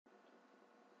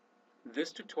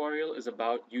This tutorial is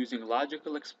about using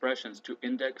logical expressions to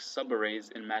index subarrays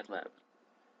in MATLAB.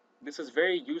 This is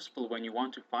very useful when you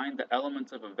want to find the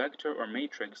elements of a vector or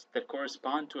matrix that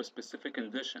correspond to a specific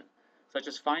condition, such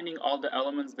as finding all the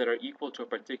elements that are equal to a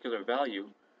particular value,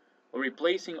 or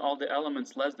replacing all the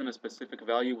elements less than a specific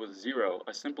value with 0,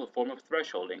 a simple form of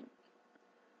thresholding.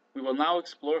 We will now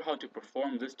explore how to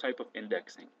perform this type of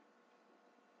indexing.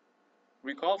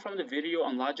 Recall from the video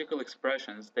on logical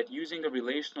expressions that using a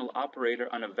relational operator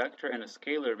on a vector and a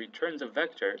scalar returns a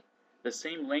vector the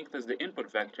same length as the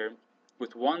input vector,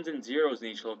 with 1s and 0s in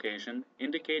each location,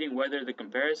 indicating whether the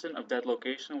comparison of that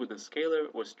location with the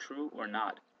scalar was true or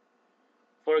not.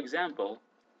 For example,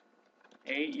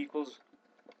 a equals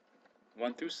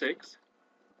 1 through 6,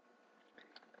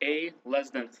 a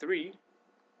less than 3.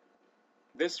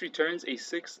 This returns a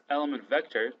 6-element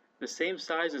vector the same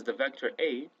size as the vector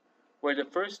a, where the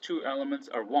first two elements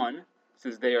are 1,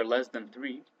 since they are less than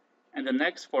 3, and the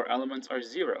next 4 elements are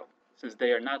 0, since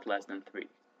they are not less than 3.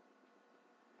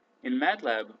 In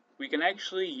MATLAB, we can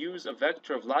actually use a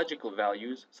vector of logical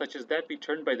values, such as that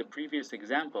returned by the previous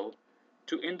example,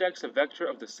 to index a vector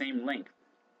of the same length.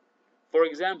 For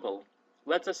example,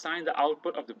 let's assign the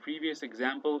output of the previous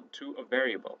example to a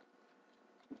variable.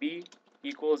 b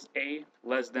equals a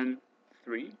less than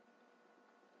 3.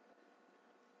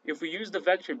 If we use the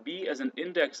vector b as an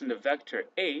index in the vector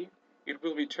a, it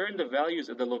will return the values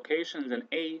of the locations in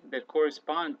a that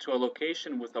correspond to a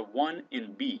location with a 1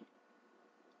 in b.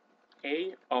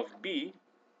 A of b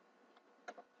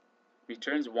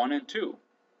returns 1 and 2.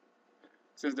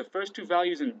 Since the first two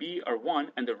values in b are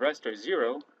 1 and the rest are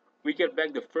 0, we get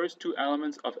back the first two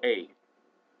elements of a.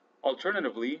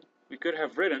 Alternatively, we could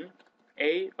have written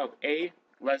a of a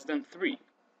less than 3,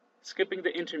 skipping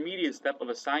the intermediate step of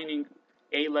assigning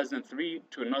a less than 3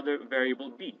 to another variable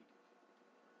b.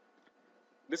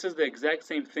 This is the exact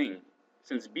same thing,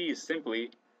 since b is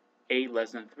simply a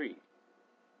less than 3.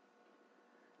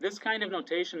 This kind of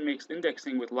notation makes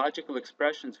indexing with logical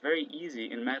expressions very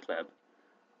easy in MATLAB.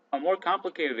 A more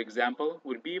complicated example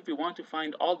would be if we want to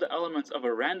find all the elements of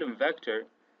a random vector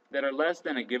that are less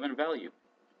than a given value.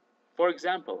 For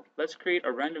example, let's create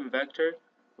a random vector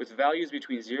with values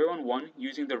between 0 and 1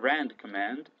 using the rand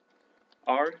command,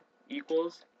 r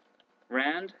equals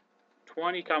rand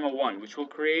 20, 1, which will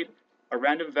create a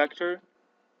random vector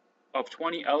of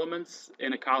 20 elements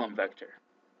in a column vector.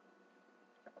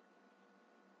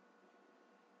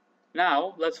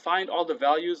 Now, let's find all the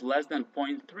values less than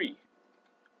 0.3.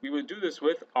 We will do this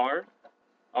with r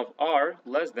of r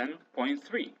less than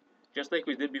 0.3, just like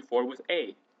we did before with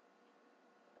a.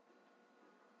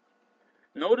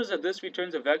 Notice that this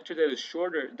returns a vector that is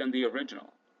shorter than the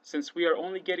original, since we are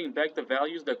only getting back the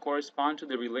values that correspond to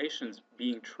the relations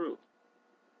being true.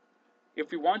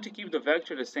 If we want to keep the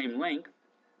vector the same length,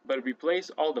 but replace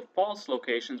all the false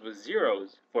locations with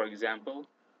zeros, for example,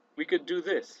 we could do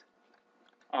this.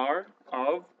 R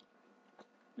of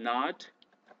not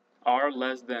r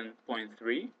less than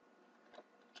 0.3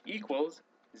 equals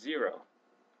 0.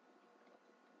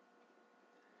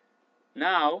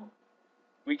 Now,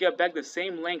 we get back the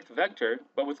same length vector,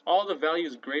 but with all the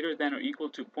values greater than or equal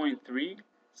to 0.3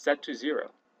 set to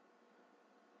 0.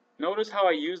 Notice how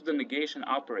I used the negation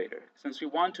operator, since we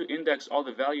want to index all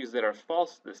the values that are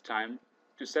false this time,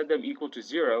 to set them equal to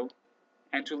 0,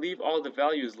 and to leave all the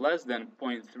values less than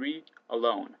 0.3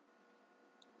 alone.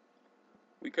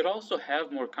 We could also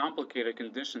have more complicated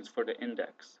conditions for the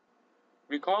index.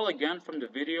 Recall again from the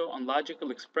video on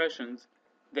logical expressions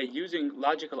that using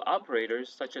logical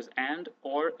operators such as and,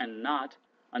 or, and not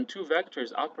on two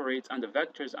vectors operates on the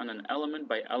vectors on an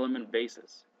element-by-element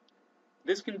basis.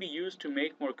 This can be used to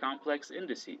make more complex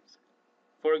indices.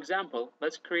 For example,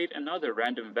 let's create another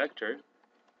random vector,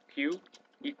 q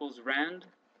equals rand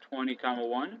 20,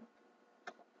 1.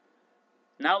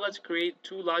 Now let's create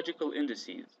two logical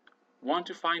indices, one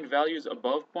to find values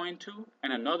above 0.2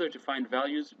 and another to find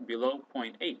values below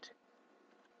 0.8.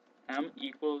 M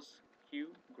equals q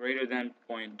greater than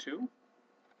 0.2,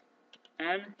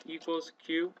 n equals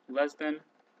q less than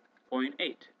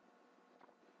 0.8.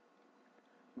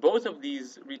 Both of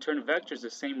these return vectors the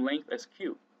same length as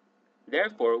q.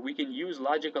 Therefore, we can use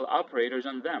logical operators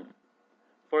on them.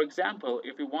 For example,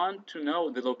 if we want to know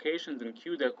the locations in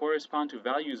q that correspond to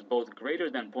values both greater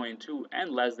than 0.2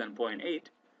 and less than 0.8,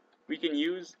 we can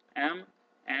use m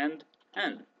and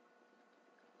n,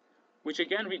 which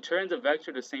again returns a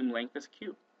vector the same length as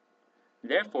q.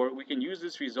 Therefore, we can use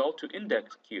this result to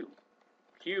index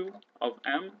q of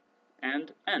m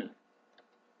and n.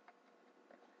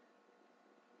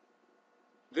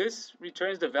 This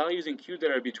returns the values in q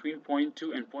that are between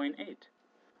 0.2 and 0.8.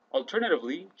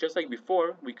 Alternatively, just like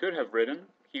before, we could have written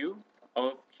q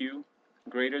of q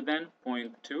greater than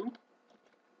 0.2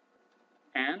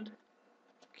 and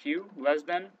q less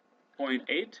than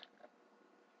 0.8,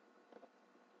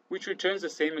 which returns the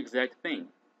same exact thing.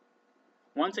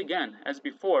 Once again, as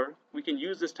before, we can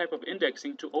use this type of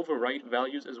indexing to overwrite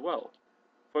values as well.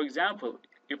 For example,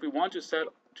 if we want to set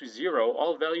to 0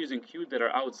 all values in q that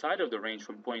are outside of the range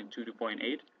from 0.2 to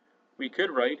 0.8, we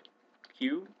could write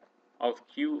q of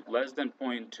q less than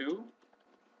 0.2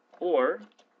 or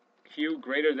q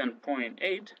greater than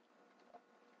 0.8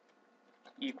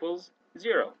 equals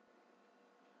 0,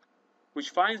 which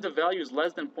finds the values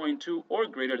less than 0.2 or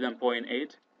greater than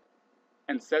 0.8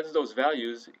 and sets those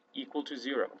values equal to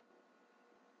 0.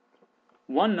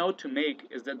 One note to make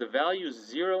is that the values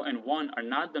 0 and 1 are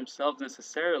not themselves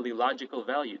necessarily logical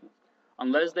values,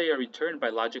 unless they are returned by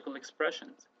logical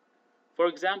expressions. For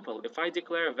example, if I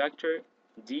declare a vector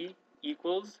d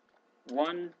equals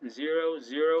 1, 0,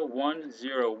 0, 1,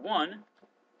 0, 1,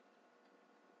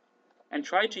 and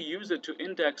try to use it to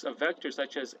index a vector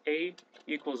such as a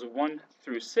equals 1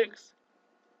 through 6,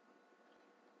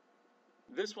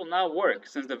 this will not work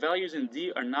since the values in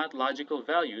D are not logical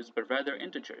values but rather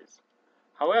integers.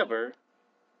 However,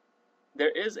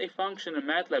 there is a function in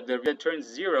MATLAB that turns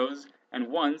zeros and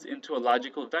ones into a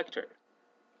logical vector,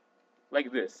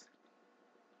 like this.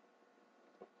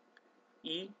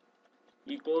 E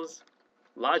equals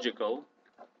logical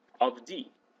of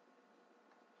D.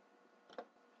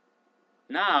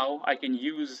 Now I can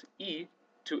use E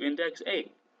to index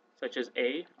A, such as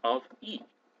A of E,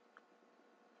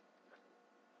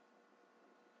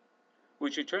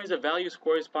 which returns the values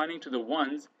corresponding to the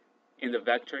ones in the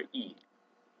vector E.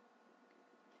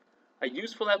 A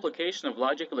useful application of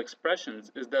logical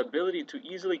expressions is the ability to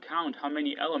easily count how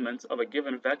many elements of a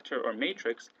given vector or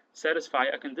matrix satisfy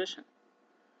a condition.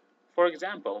 For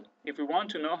example, if we want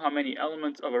to know how many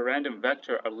elements of a random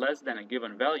vector are less than a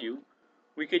given value,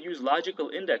 we could use logical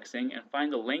indexing and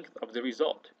find the length of the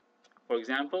result. For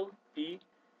example, p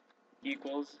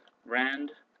equals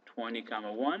rand 20,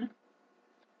 1.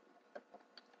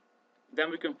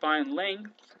 Then we can find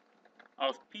length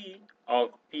of p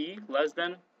less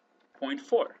than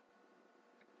 0.4.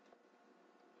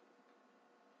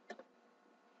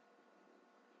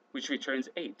 Which returns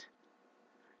 8.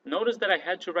 Notice that I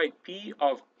had to write p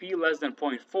of p less than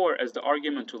 0.4 as the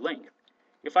argument to length.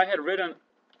 If I had written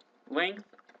length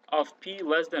of p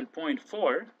less than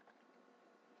 0.4,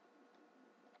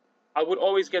 I would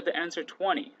always get the answer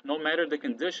 20, no matter the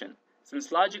condition,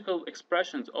 since logical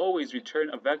expressions always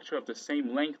return a vector of the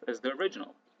same length as the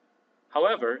original.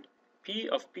 However, p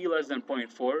of p less than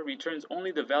 0.4 returns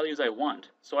only the values I want,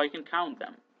 so I can count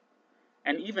them.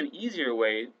 An even easier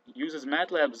way uses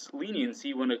MATLAB's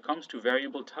leniency when it comes to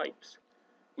variable types.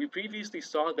 We previously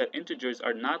saw that integers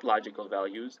are not logical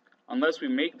values unless we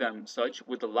make them such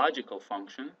with a logical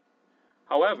function.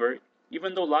 However,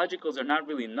 even though logicals are not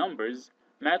really numbers,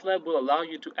 MATLAB will allow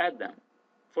you to add them.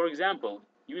 For example,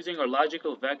 using our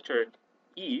logical vector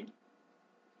e,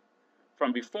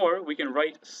 from before we can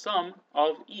write sum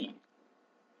of e,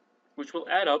 which will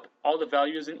add up all the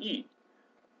values in e.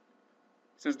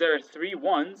 Since there are 3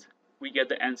 ones, we get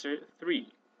the answer 3.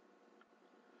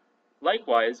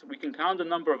 Likewise, we can count the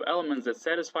number of elements that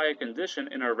satisfy a condition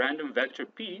in our random vector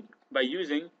p by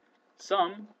using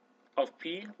sum of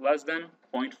p less than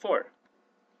 0.4.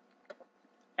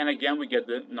 And again, we get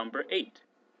the number 8.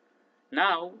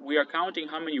 Now, we are counting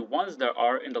how many ones there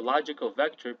are in the logical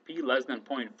vector p less than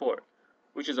 0.4,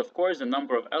 which is of course the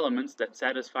number of elements that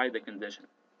satisfy the condition.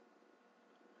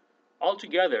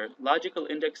 Altogether, logical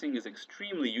indexing is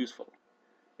extremely useful.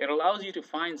 It allows you to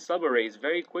find subarrays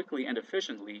very quickly and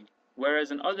efficiently, whereas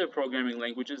in other programming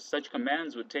languages such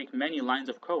commands would take many lines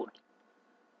of code.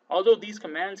 Although these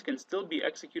commands can still be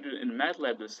executed in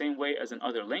MATLAB the same way as in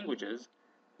other languages,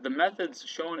 the methods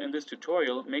shown in this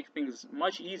tutorial make things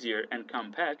much easier and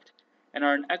compact and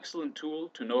are an excellent tool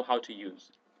to know how to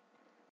use.